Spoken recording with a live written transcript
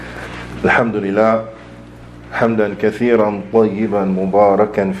الحمد لله حمدا كثيرا طيبا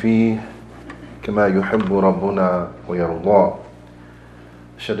مباركا فيه كما يحب ربنا ويرضى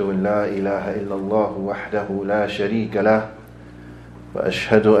أشهد أن لا إله إلا الله وحده لا شريك له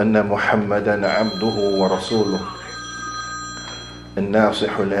وأشهد أن محمدا عبده ورسوله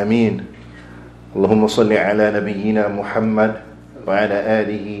الناصح الأمين اللهم صل على نبينا محمد وعلى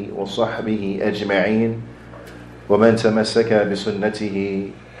آله وصحبه أجمعين ومن تمسك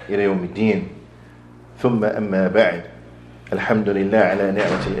بسنته إلى يوم الدين ثم أما بعد الحمد لله على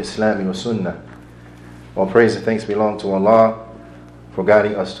نعمة الإسلام والسنة. All praise and thanks belong to Allah for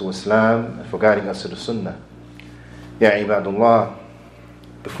guiding us to Islam and for guiding us to the Sunnah. Ya ibadullah,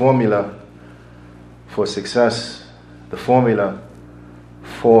 the formula for success, the formula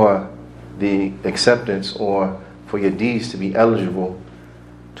for the acceptance or for your deeds to be eligible,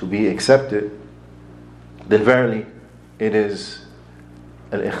 to be accepted, then verily it is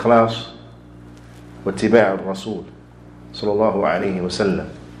al-ikhlas wa tiba' al-rasul sallallahu alayhi wa sallam.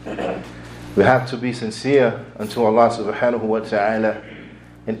 We have to be sincere unto Allah subhanahu wa ta'ala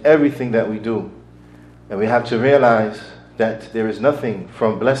in everything that we do. And we have to realize that there is nothing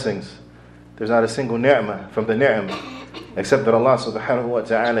from blessings, there's not a single ni'mah from the ni'mah, except that Allah subhanahu wa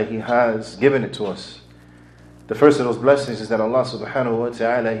ta'ala, He has given it to us. The first of those blessings is that Allah subhanahu wa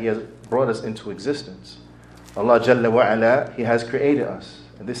ta'ala, He has brought us into existence. Allah Jalla wa Ala, He has created us.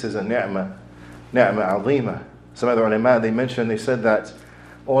 And this is a ni'mah azima. Some other ulama, they said that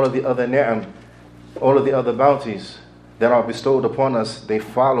all of the other ni'am, all of the other bounties that are bestowed upon us, they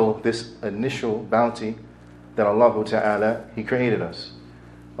follow this initial bounty that Allah Ta'ala, He created us.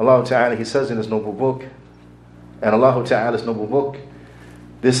 Allah Ta'ala, He says in His noble book, and Allah Ta'ala's noble book,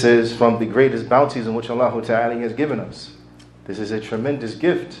 this is from the greatest bounties in which Allah Ta'ala has given us. This is a tremendous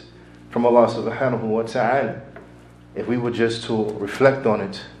gift from Allah Subhanahu wa Ta'ala. If we were just to reflect on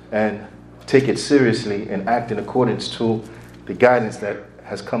it and take it seriously and act in accordance to the guidance that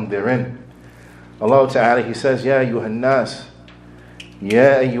has come therein. Allah Ta'ala, He says, Ya ayyuhan nas,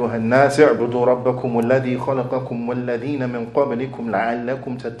 Ya ayyuhan nas, i'budu rabbakum alladhi khalaqakum walladhina min qablikum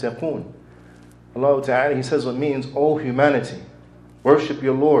la'allakum tattaqun. Allah Ta'ala, He says, what means, O humanity, worship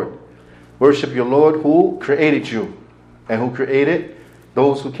your Lord. Worship your Lord who created you and who created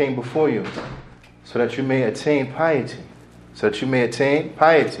those who came before you, so that you may attain piety.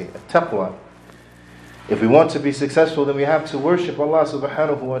 Taqwa. If we want to be successful, then we have to worship Allah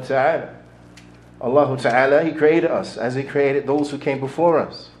subhanahu wa ta'ala. Allah Ta'ala, He created us as He created those who came before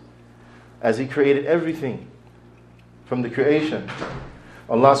us, as He created everything from the creation.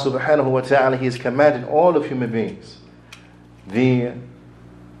 Allah subhanahu wa ta'ala, He has commanded all of human beings, the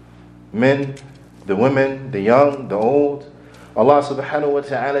men, the women, the young, the old. Allah subhanahu wa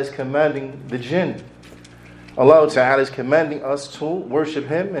ta'ala is commanding the jinn. Allah Ta'ala is commanding us to worship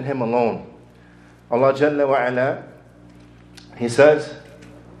Him and Him alone. Allah Jalla wa Ala, He says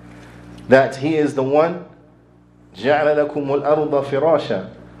that He is the one جَعَلَ لَكُمُ الْأَرْضَ فِرَاشًا.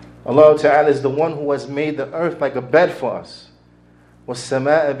 Allah Ta'ala is the one who has made the earth like a bed for us.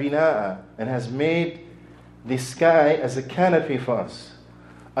 وَالسَّمَاءَ بِنَاءً, and has made the sky as a canopy for us.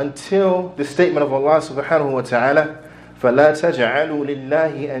 Until the statement of Allah Subhanahu wa Ta'ala, فَلَا تَجْعَلُوا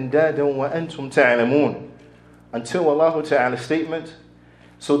لِلَّهِ أَنْدَادًا وَأَنْتُمْ تَعْلَمُونَ. Until Allah Ta'ala's statement,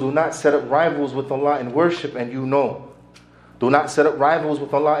 so do not set up rivals with Allah in worship and you know. Do not set up rivals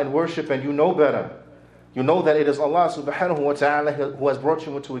with Allah in worship and you know better. You know that it is Allah Subhanahu wa Ta'ala who has brought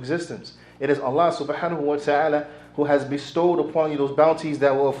you into existence. It is Allah Subhanahu wa Ta'ala who has bestowed upon you those bounties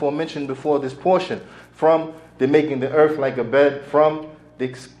that were aforementioned before this portion. From the making the earth like a bed, from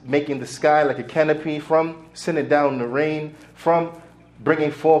making the sky like a canopy, from sending down the rain, from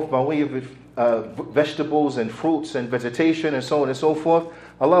bringing forth by way of vegetables and fruits and vegetation and so on and so forth.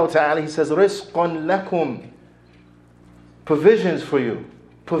 Allah Ta'ala, He says, رِزْقًا لَكُمْ, provisions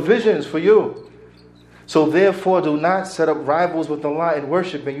for you. So therefore do not set up rivals with Allah in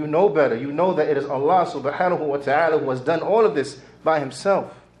worship, and you know better. You know that it is Allah Subhanahu wa Ta'ala who has done all of this by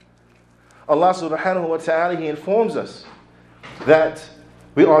Himself. Allah Subhanahu wa Ta'ala, He informs us that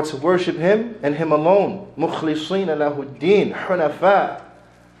we are to worship Him and Him alone. مُخْلِصِينَ لَهُ الدِّينَ حُنَفَاءَ.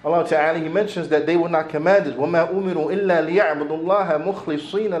 Allah Ta'ala, He mentions that they were not commanded. وَمَا أُمِرُوا إِلَّا لِيَعْبُدُوا اللَّهَ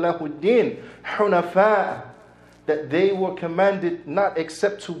مُخْلِصِينَ لَهُ الدِّينَ حُنَفَاءَ. That they were commanded not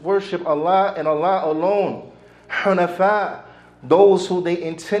except to worship Allah and Allah alone. حُنَفَاءَ. Those who they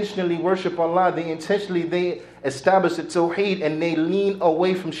intentionally worship Allah, they establish the tawheed and they lean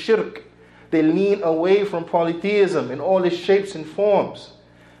away from shirk. They lean away from polytheism in all its shapes and forms.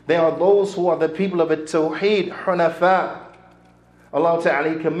 They are those who are the people of at-tawheed, hunafa. Allah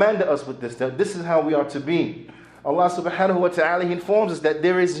Ta'ala commanded us with this, that this is how we are to be. Allah subhanahu wa ta'ala informs us that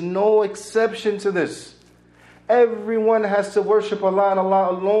there is no exception to this. Everyone has to worship Allah and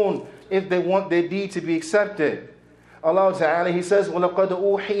Allah alone if they want their deed to be accepted. Allah Ta'ala, He says, وَلَقَدْ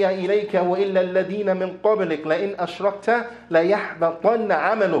أُوحِيَ إِلَيْكَ وَإِلَّا الَّذِينَ مِنْ قَبْلِكَ لَإِنْ أَشْرَكْتَ لَيَحْبَطَنَّ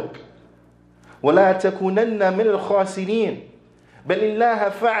عَمَلُكَ وَلَا تَكُونَنَّ مِنَ الْخَاسِرِينَ بَلِ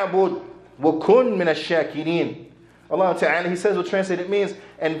اللَّهَ فَاعْبُدْ وَكُنْ مِنَ الشَّاكِرِينَ. Allah Ta'ala, He says, what translated means,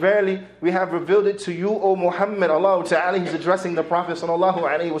 and verily we have revealed it to you, O Muhammad. Allah Ta'ala, He's addressing the Prophet sallallahu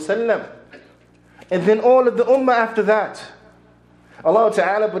alaihi wasallam. And then all of the ummah after that. Allah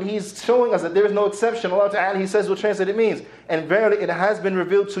Ta'ala, but He's showing us that there is no exception. Allah Ta'ala, He says what translated means. And verily it has been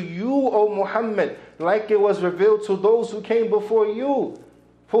revealed to you, O Muhammad, like it was revealed to those who came before you.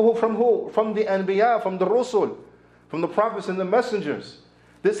 From who? From the Anbiya, from the Rusul, from the prophets and the messengers.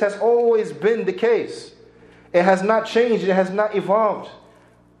 This has always been the case. It has not changed, it has not evolved.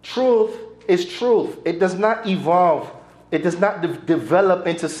 Truth is truth. It does not evolve. It does not develop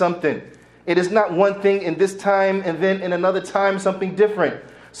into something. It is not one thing in this time and then in another time something different.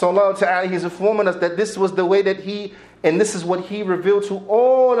 So Allah Ta'ala, He's informing us that this was the way that He, and this is what He revealed to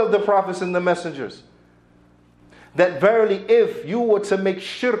all of the prophets and the messengers. That verily if you were to make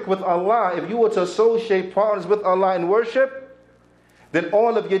shirk with Allah, if you were to associate partners with Allah in worship, then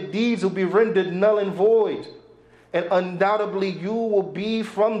all of your deeds will be rendered null and void. And undoubtedly you will be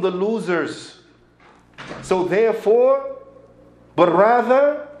from the losers. So therefore, but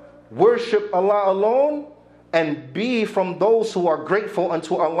rather, worship Allah alone and be from those who are grateful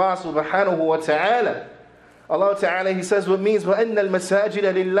unto Allah subhanahu wa ta'ala. Allah Ta'ala, He says what means, وَأَنَّ الْمَسَاجِدَ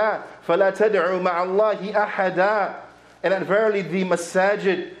لِلَّهِ فَلَا تَدْعُوا مَعَ اللَّهِ أَحَدًا. And that verily the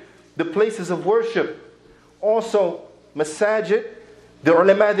masajid, the places of worship, also masajid, the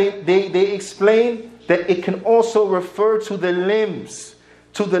ulama, they explain that it can also refer to the limbs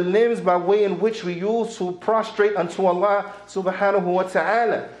by way in which we use to prostrate unto Allah subhanahu wa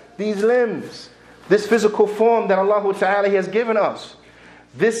ta'ala. These limbs, this physical form that Allah Ta'ala has given us,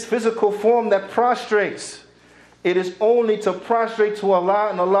 this physical form that prostrates, it is only to prostrate to Allah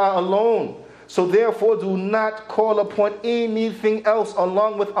and Allah alone. So therefore do not call upon anything else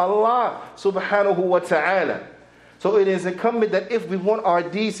along with Allah subhanahu wa ta'ala. So it is incumbent that if we want our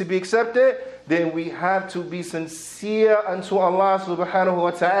deeds to be accepted, then we have to be sincere unto Allah subhanahu wa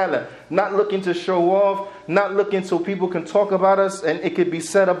ta'ala. Not looking to show off, not looking so people can talk about us and it could be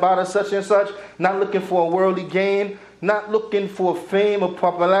said about us such and such, not looking for a worldly gain, not looking for fame or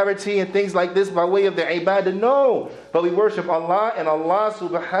popularity and things like this by way of the ibadah. No, but we worship Allah and Allah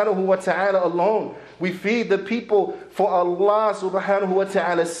subhanahu wa ta'ala alone. We feed the people for Allah subhanahu wa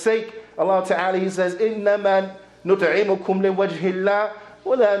ta'ala's sake. Allah Ta'ala, He says, إِنَّمَا نُطْعِمُكُمْ لِوَجْهِ اللَّهِ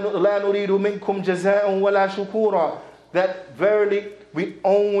وَلَا نُرِيدُ مِنْكُمْ جَزَاءً وَلَا شُكُورًا. That verily we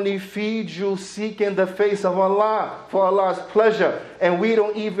only feed you seeking the face of Allah for Allah's pleasure. And we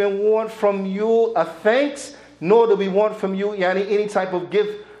don't even want from you a thanks, nor do we want from you any type of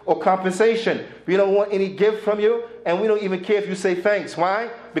gift or compensation. We don't want any gift from you, and we don't even care if you say thanks. Why?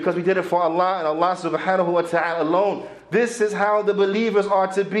 Because we did it for Allah and Allah subhanahu wa ta'ala alone. This is how the believers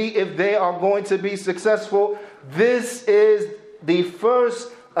are to be if they are going to be successful. This is the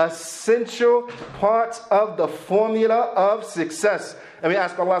first essential part of the formula of success. And we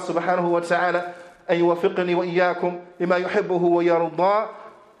ask Allah subhanahu wa ta'ala أن يوفقني وإياكم لما يحبه ويرضاه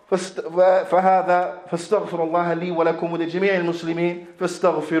فهذا فاستغفر الله لي ولكم ولجميع المسلمين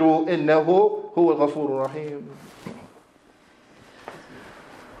فاستغفروا إنه هو الغفور الرحيم.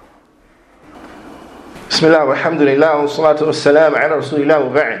 بسم الله والحمد لله والصلاة والسلام على رسول الله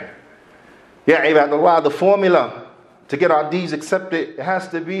وبعد. Ya ibadallah, the formula to get our deeds accepted, it has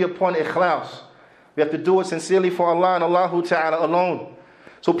to be upon ikhlas. We have to do it sincerely for Allah and Allah Ta'ala alone.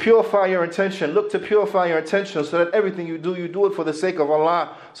 So purify your intention. Look to purify your intention so that everything you do it for the sake of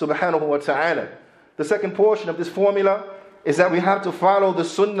Allah subhanahu wa ta'ala. The second portion of this formula is that we have to follow the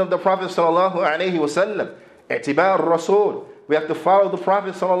sunnah of the Prophet sallallahu alayhi wa sallam. I'tibar Rasul. We have to follow the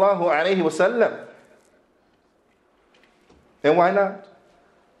Prophet sallallahu alayhi wa sallam. And why not?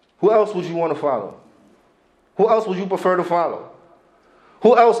 Who else would you want to follow? Who else would you prefer to follow?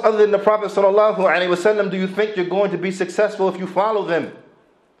 Who else other than the Prophet sallallahu alaihi wasallam do you think you're going to be successful if you follow them?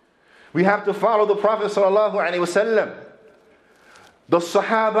 We have to follow the Prophet sallallahu alaihi wasallam. The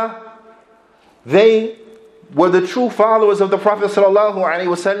Sahaba, they were the true followers of the Prophet sallallahu alaihi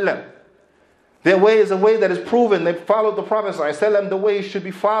wasallam. Their way is a way that is proven. They followed the Prophet sallallahu alaihi wasallam the way it should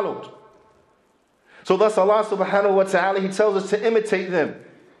be followed. So thus Allah subhanahu wa ta'ala, He tells us to imitate them.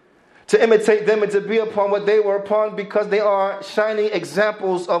 To imitate them and to be upon what they were upon, because they are shining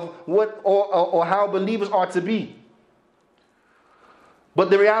examples of what or how believers are to be. But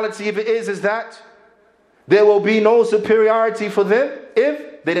the reality of it is that There will be no superiority for them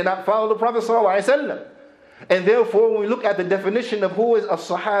if they did not follow the Prophet ﷺ. And therefore, when we look at the definition of who is a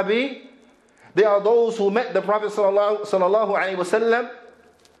Sahabi, they are those who met the Prophet ﷺ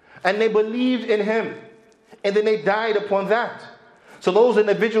and they believed in him, and then they died upon that. So those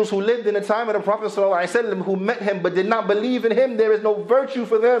individuals who lived in the time of the Prophet ﷺ, who met him but did not believe in him, there is no virtue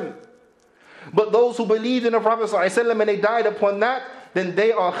for them. But those who believed in the Prophet ﷺ and they died upon that, then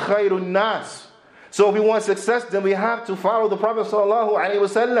they are khairun nas. So if we want success, then we have to follow the Prophet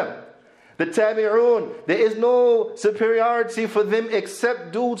ﷺ. The tabi'un, there is no superiority for them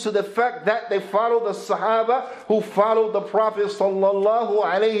except due to the fact that they follow the Sahaba who followed the Prophet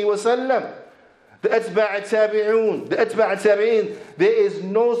ﷺ. The atba' tabi'in, there is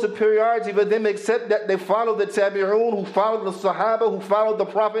no superiority for them except that they follow the tabi'un who followed the Sahaba who followed the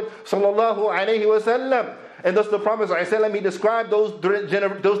Prophet ﷺ. And thus the Prophet ﷺ, he described those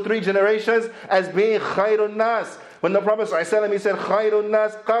three generations as being khairun nas. When the Prophet ﷺ, he said, khairun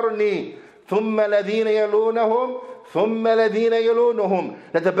nas qarni, thumma ladhina yalunahum, thumma ladhina yalunuhum.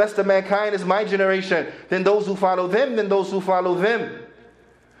 That the best of mankind is my generation, then those who follow them, then those who follow them.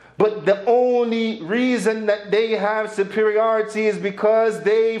 But the only reason that they have superiority is because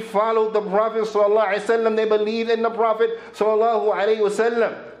they followed the Prophet ﷺ, they believed in the Prophet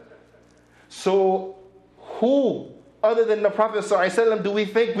ﷺ. So who other than the Prophet ﷺ do we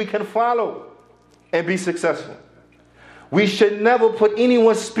think we can follow and be successful? We should never put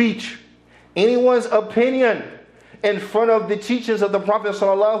anyone's speech, anyone's opinion in front of the teachings of the Prophet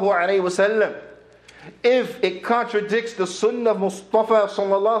ﷺ. If it contradicts the sunnah of Mustafa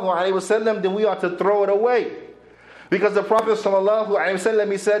ﷺ, then we ought to throw it away. Because the Prophet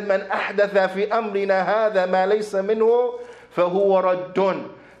ﷺ, he said, Man ahdatha fi amrina hadha ma laysa minhu fahuwa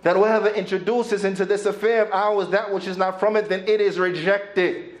raddun. That whoever introduces into this affair of ours that which is not from it, then it is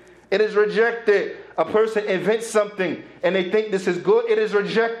rejected. It is rejected. A person invents something and they think this is good, it is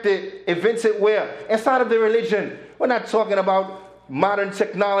rejected. Invents it where? Inside of the religion. We're not talking about modern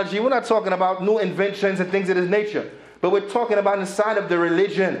technology. We're not talking about new inventions and things of this nature. But we're talking about inside of the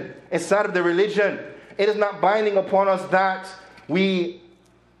religion. Inside of the religion. It is not binding upon us that we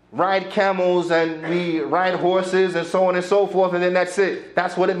ride camels and we ride horses and so on and so forth, and then that's it.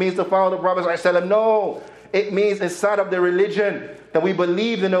 That's what it means to follow the Prophet ﷺ. No, it means inside of the religion that we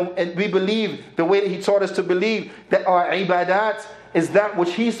believe in and we believe the way that he taught us to believe, that our ibadat is that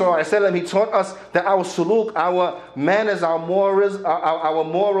which he ﷺ, he taught us that our suluk, our manners, our morals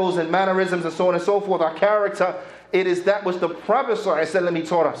and mannerisms and so on and so forth, our character, it is that which the Prophet ﷺ, he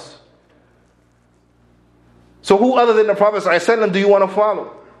taught us. So who other than the Prophet ﷺ do you want to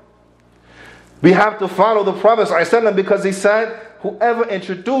follow? We have to follow the Prophet ﷺ because he said, whoever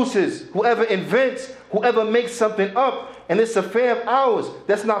introduces, whoever invents, whoever makes something up in this affair of ours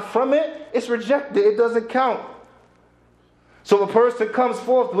that's not from it, it's rejected. It doesn't count. So if a person comes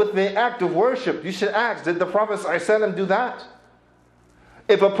forth with the act of worship, you should ask, did the Prophet ﷺ do that?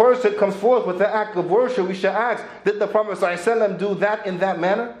 If a person comes forth with the act of worship, we should ask, did the Prophet ﷺ do that in that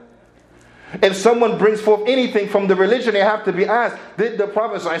manner? If someone brings forth anything from the religion, they have to be asked, did the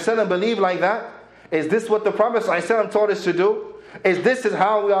Prophet ﷺ believe like that? Is this what the Prophet ﷺ taught us to do? Is this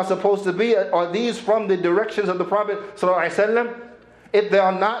how we are supposed to be? Are these from the directions of the Prophet ﷺ? If they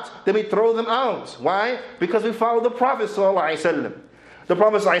are not, then we throw them out. Why? Because we follow the Prophet ﷺ. The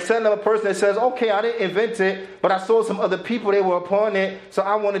Prophet ﷺ, a person that says, okay, I didn't invent it, but I saw some other people, they were upon it, so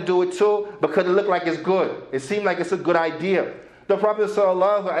I want to do it too because it looked like it's good. It seemed like it's a good idea. The Prophet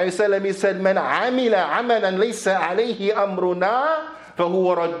ﷺ, he said, Man amila amalan laysa alayhi amruna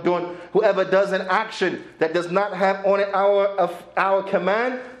fahuwa raddun. Whoever does an action that does not have on it our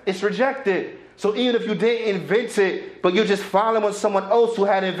command, it's rejected. So even if you didn't invent it, but you just following someone else who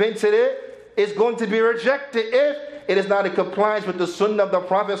had invented it, it's going to be rejected if it is not in compliance with the sunnah of the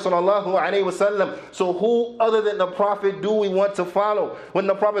Prophet ﷺ. So who other than the Prophet do we want to follow? When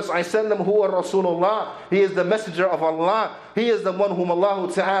the Prophet ﷺ, huwa Rasulullah, he is the messenger of Allah. He is the one whom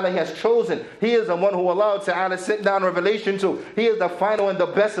Allah Ta'ala has chosen. He is the one who Allah Ta'ala sent down revelation to. He is the final and the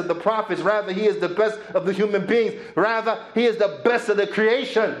best of the prophets. Rather, he is the best of the human beings. Rather, he is the best of the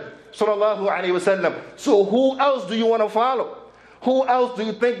creation. Sallallahu Alaihi Wasallam. So who else do you want to follow? Who else do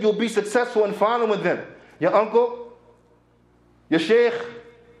you think you'll be successful in following them? Your uncle? Your sheikh?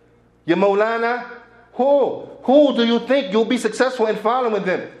 Your maulana? Who do you think you'll be successful in following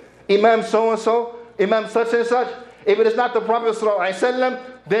them? Imam so-and-so? Imam such and such? If it is not the Prophet ﷺ,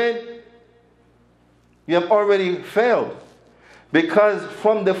 then you have already failed. Because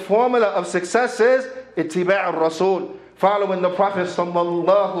from the formula of success is ittiba' al-Rasul, following the Prophet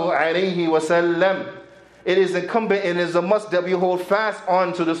sallallahu alaihi wasallam. it is incumbent and it is a must that we hold fast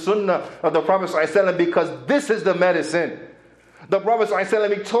on to the sunnah of the Prophet ﷺ, because this is the medicine. The Prophet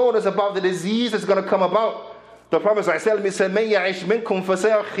ﷺ, he told us about the disease that's going to come about. The Prophet ﷺ, he said, مَنْ يَعِشْ مِنْكُمْ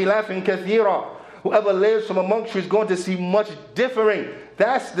فَسَيَرَ خِلَافٍ كَثِيرًا. Whoever lives from amongst you is going to see much differing.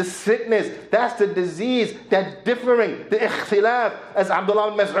 That's the sickness. That's the disease. That differing. The ikhtilaf. As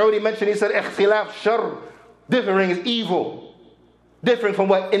Abdullah ibn Mas'ud mentioned, he said, ikhtilaf shar. Differing is evil. Differing from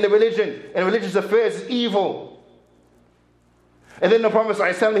what? In the religion. In religious affairs is evil. And then the Prophet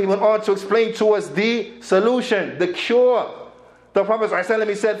ﷺ, he went on to explain to us the solution, the cure. The Prophet ﷺ,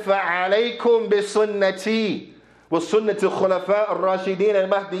 he said, فَعَلَيْكُمْ بِسُنَّتِي وَسُنَّةِ الخُّلَفَاءِ الرَّاشِدِينَ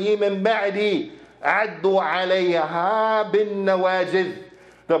الْمَهْدِيِّينَ مِنْ بَعْدِي عَدُّوا عَلَيْهَا بِالنَّوَاجِذِ.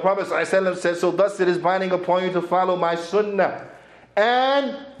 The Prophet ﷺ said, so thus it is binding upon you to follow my sunnah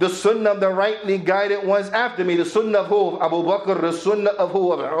and the sunnah of the rightly guided ones after me. The sunnah of who? Of Abu Bakr, the sunnah of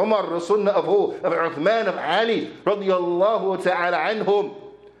who? Of Umar, the sunnah of who? Of Uthman, of Ali, radiyallahu ta'ala anhum.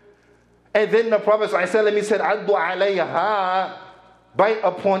 And then the Prophet ﷺ, he said, عَدُّوا عَلَيْهَا, bite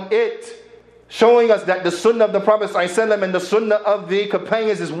upon it, showing us that the sunnah of the Prophet ﷺ and the sunnah of the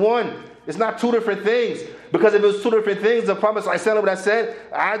companions is one. It's not two different things. Because if it was two different things, the Prophet ﷺ would have said,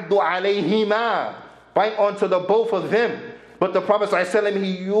 عَدُّوا عَلَيْهِمَا, bite onto the both of them. But the Prophet ﷺ,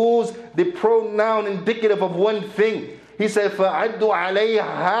 he used the pronoun indicative of one thing. He said, فَعَدُّوا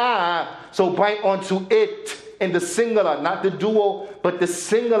عَلَيْهَا, so bite onto it. In the singular, not the dual, but the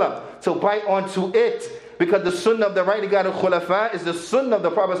singular. So bite onto it. Because the sunnah of the rightly guided khulafa is the sunnah of the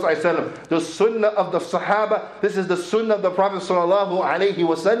Prophet ﷺ. The sunnah of the Sahaba. This is the sunnah of the Prophet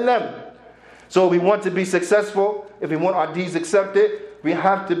ﷺ. So if we want to be successful, if we want our deeds accepted, we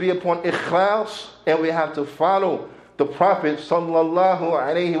have to be upon ikhlas and we have to follow the Prophet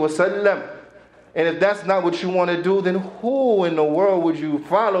ﷺ. And if that's not what you want to do, then who in the world would you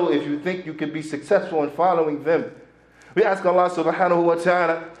follow if you think you can be successful in following them? We ask Allah subhanahu wa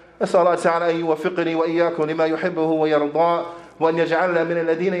ta'ala, أسأل الله تعالى أن يوفقني وإياكم لما يحبه ويرضاه وأن يجعلنا من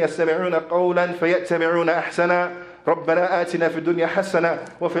الذين يستمعون قولا فيتبعون أحسنا. ربنا آتنا في الدنيا حسنة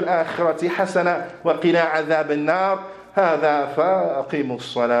وفي الآخرة حسنة وقنا عذاب النار. هذا فأقيموا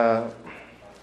الصلاة.